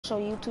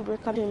also a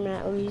YouTuber. Come to him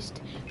at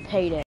least.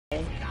 Payday.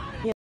 He's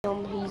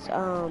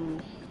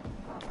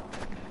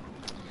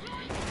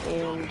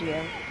and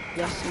yeah,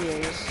 yes he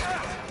is.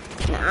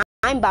 Now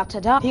I'm about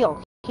to die.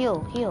 Heal.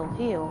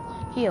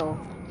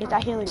 Get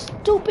that healing.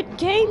 Stupid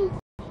game.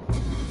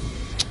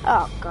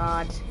 Oh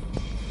God.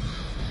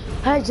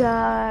 I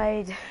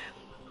died.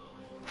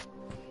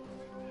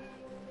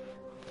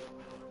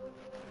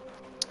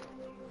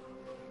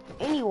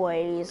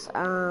 Anyways,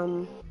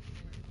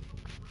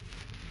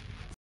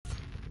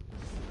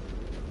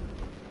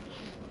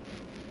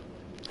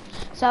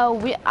 so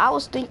I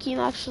was thinking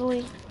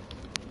actually.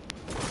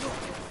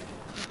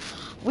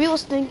 We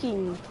was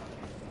thinking.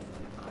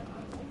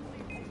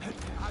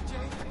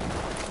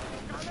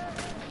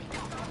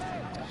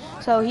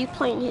 So he's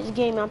playing his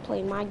game, I'm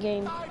playing my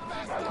game.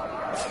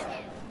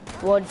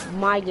 Well,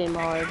 my game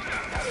hard.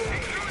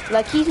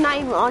 Like he's not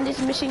even on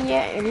this mission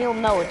yet, and he'll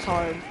know it's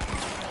hard.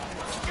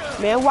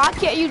 Man, why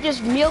can't you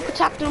just milk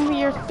attack them with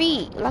your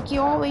feet like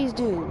you always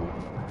do?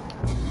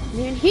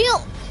 Man,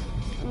 heal.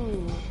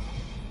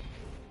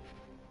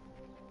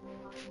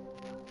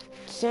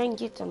 Dang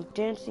it, I'm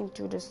dancing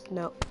through the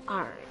snow.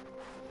 Alright.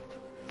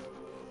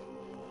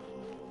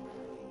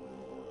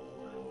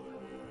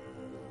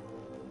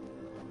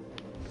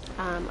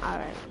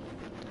 Alright.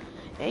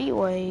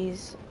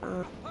 Anyways,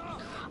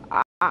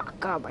 I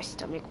got my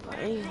stomach, but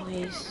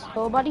anyways,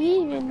 nobody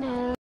even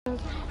knows.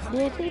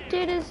 Dancing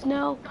through the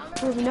snow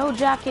with no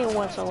jacket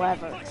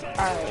whatsoever.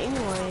 Alright,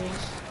 anyways.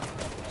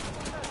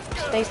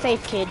 Stay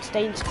safe, kids.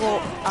 Stay in school.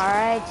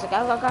 Alright, so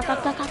go.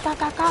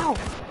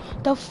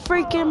 The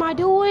freak am I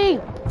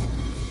doing?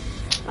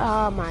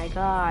 Oh my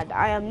God,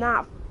 I am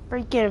not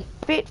freaking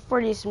fit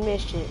for this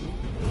mission.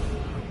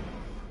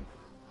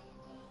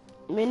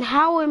 I mean,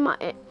 how am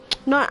I?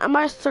 No, I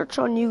might search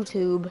on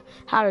YouTube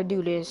how to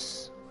do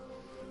this.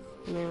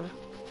 Man,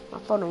 my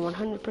phone on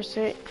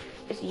 100%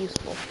 is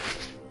useful.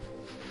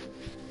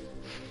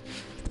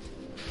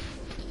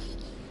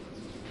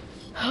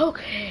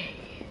 Okay.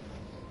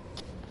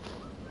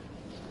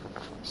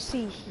 Let's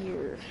see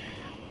here.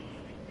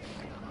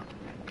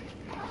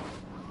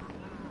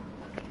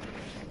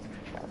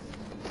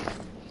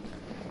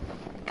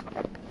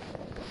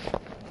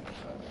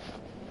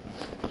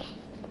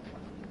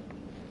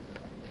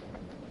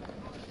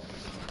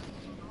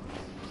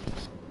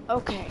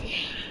 Okay,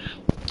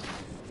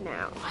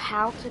 now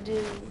how to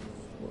do?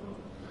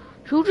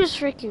 Who just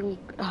freaking?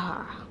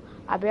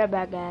 I'll be right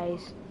back,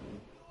 guys.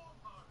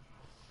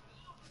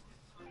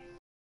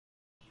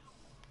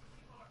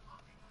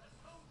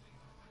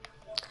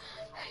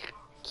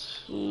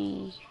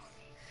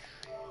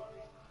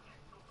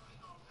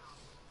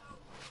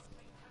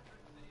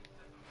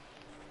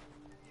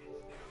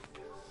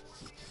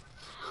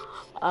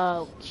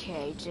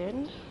 Okay,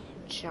 then,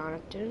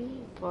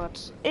 Jonathan.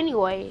 But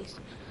anyways,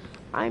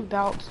 I'm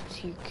about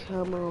to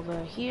come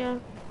over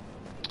here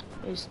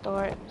and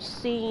start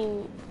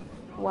seeing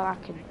what I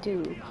can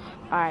do.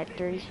 Alright,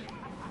 3,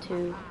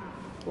 2,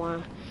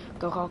 1,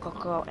 go.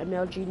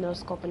 MLG no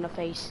scope in the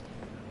face.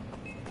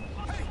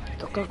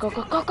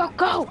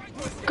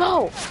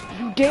 Go!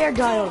 You dare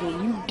die on me.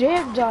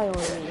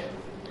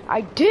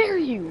 I dare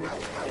you.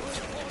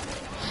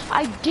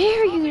 I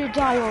dare you to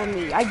die on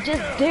me. I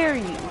just dare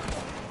you.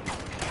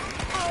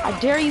 I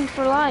dare you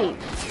for life.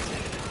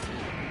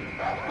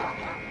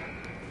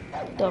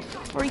 The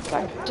freak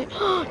I did.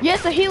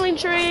 Yes, a healing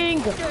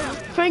string!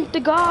 Thank the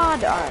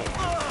God! Alright.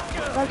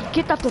 Let's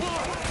get that to.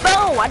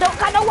 No! I don't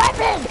got no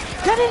weapon!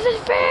 That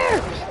isn't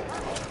fair!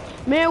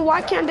 Man,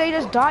 why can't they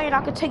just die and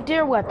I could take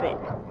their weapon?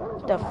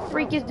 The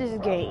freak is this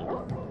game?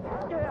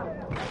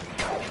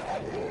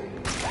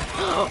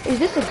 Is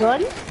this a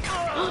gun?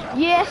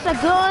 Yes, a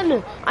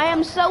gun! I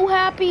am so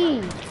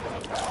happy!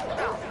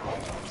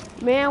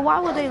 Man, why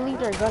would they leave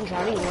their guns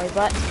out anyway?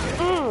 But,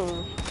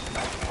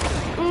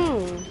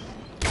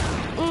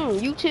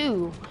 you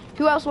too.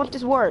 Who else wants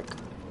this work?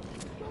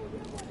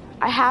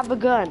 I have a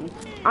gun.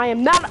 I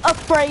am not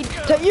afraid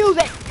to use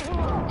it.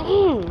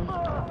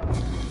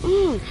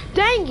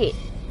 Dang it,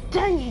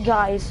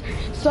 guys.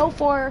 So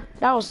far,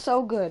 that was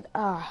so good.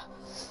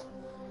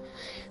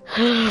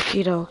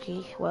 Okie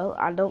dokie. Well,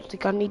 I don't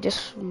think I need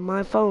this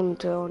my phone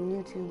to on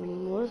YouTube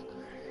anymore.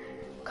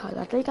 Cause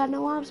I think I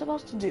know what I'm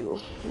supposed to do.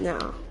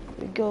 Now,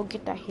 we go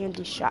get that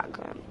handy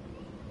shotgun.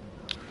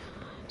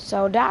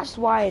 So that's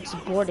why it's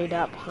boarded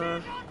up,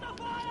 huh?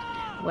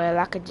 Well,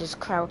 I could just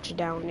crouch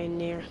down in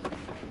there.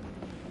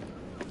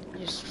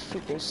 Just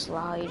freaking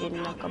slide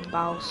in like a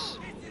boss.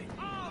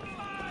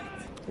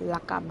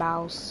 Like a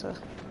boss.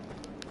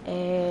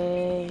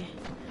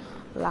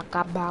 Like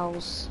a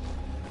boss.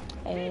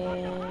 Like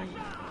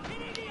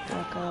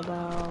a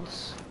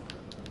boss.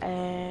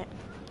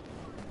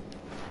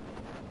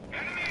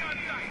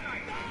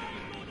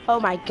 Oh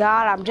my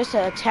God, I'm just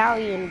an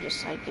Italian,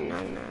 just like, you know,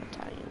 I'm not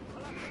Italian.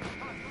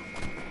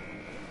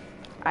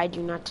 I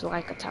do not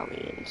like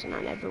Italians, and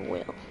I never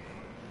will.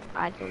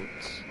 I don't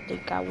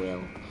think I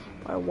will,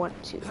 or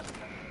want to.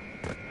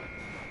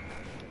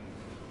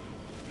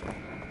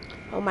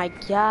 Oh my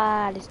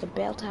God, it's the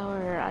bell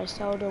tower. I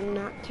so do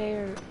not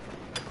care.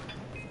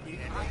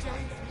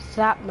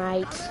 Stop,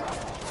 mates.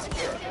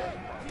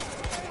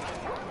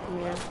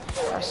 Yeah,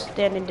 I'm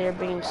standing there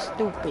being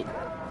stupid.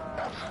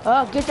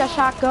 Oh, get that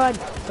shotgun.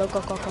 Go,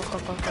 go, go, go, go,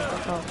 go, go, go,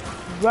 go.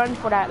 Run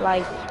for that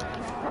life.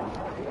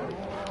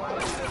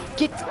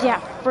 Get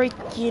that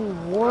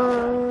freaking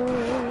worm.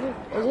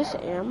 Is this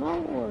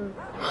ammo or?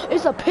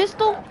 It's a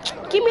pistol?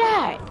 Give me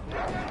that.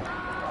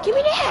 Give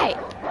me that.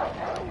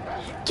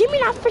 Give me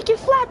that freaking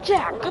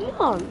flapjack. Come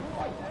on.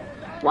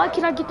 Why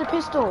can't I get the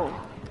pistol?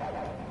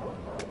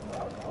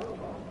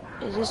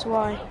 Is this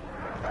why?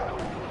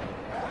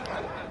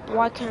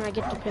 Why can't I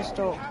get the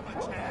pistol?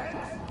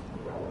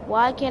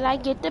 Why can't I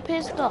get the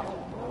pistol?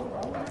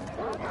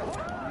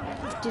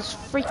 This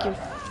freaking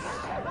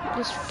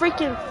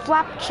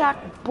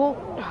flapjack bull.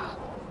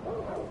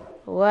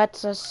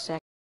 What's a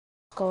sec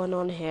going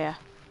on here?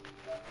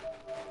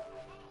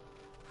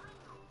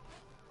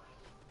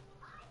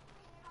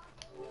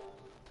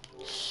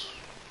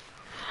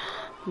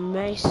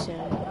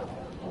 Mason.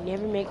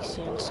 Never makes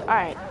sense.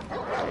 Alright.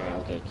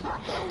 Okay.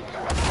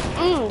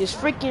 This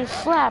freaking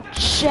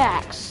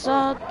flapjack,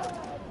 son.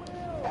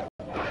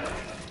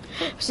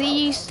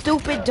 See, you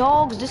stupid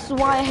dogs. This is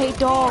why I hate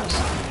dogs.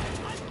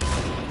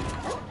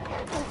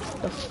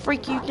 The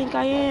freak you think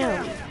I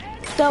am?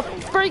 The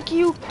freak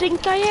you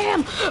think I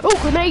am? Oh,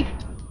 grenade!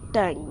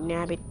 Dang,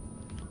 nabbit.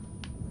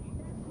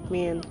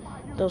 Man,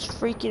 those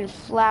freaking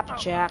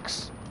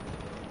flapjacks.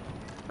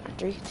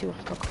 3, 2, go,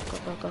 go, go,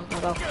 go, go, go,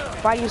 go.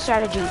 Fighting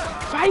strategy.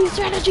 Fighting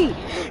strategy!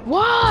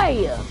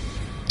 Why?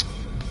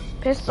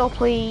 Pistol,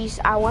 please.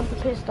 I want the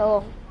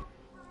pistol.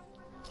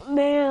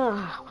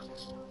 Man.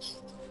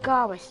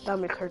 God, my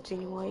stomach hurts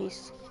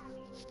anyways.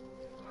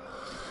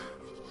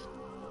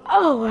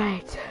 Oh,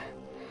 right.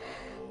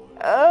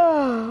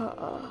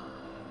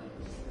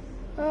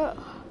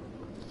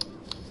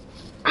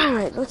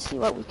 Alright, let's see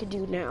what we can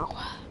do now.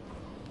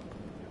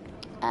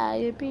 I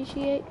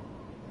appreciate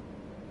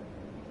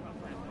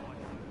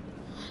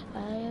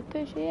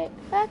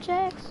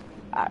flapjacks.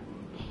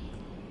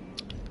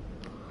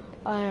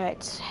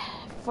 Alright.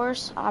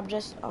 First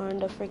object on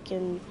the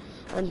freaking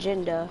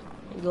agenda.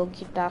 Go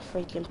get that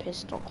freaking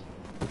pistol.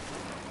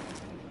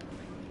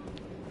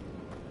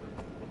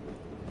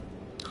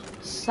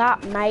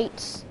 Stop,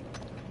 mates.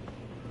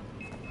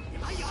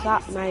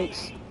 Stop,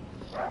 mates.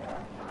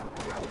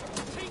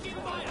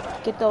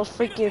 Get those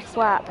freaking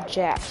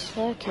flapjacks.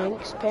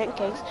 Pancakes.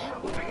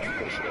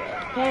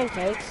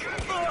 Pancakes.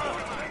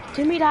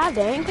 Give me that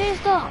dang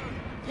pistol.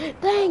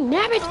 Dang,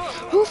 nabbit.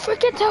 Who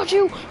freaking told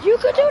you you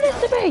could do this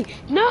to me?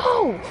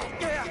 No.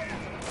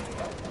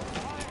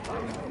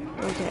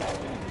 Okay.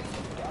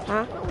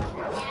 Huh?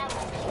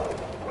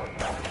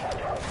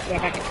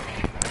 Yeah,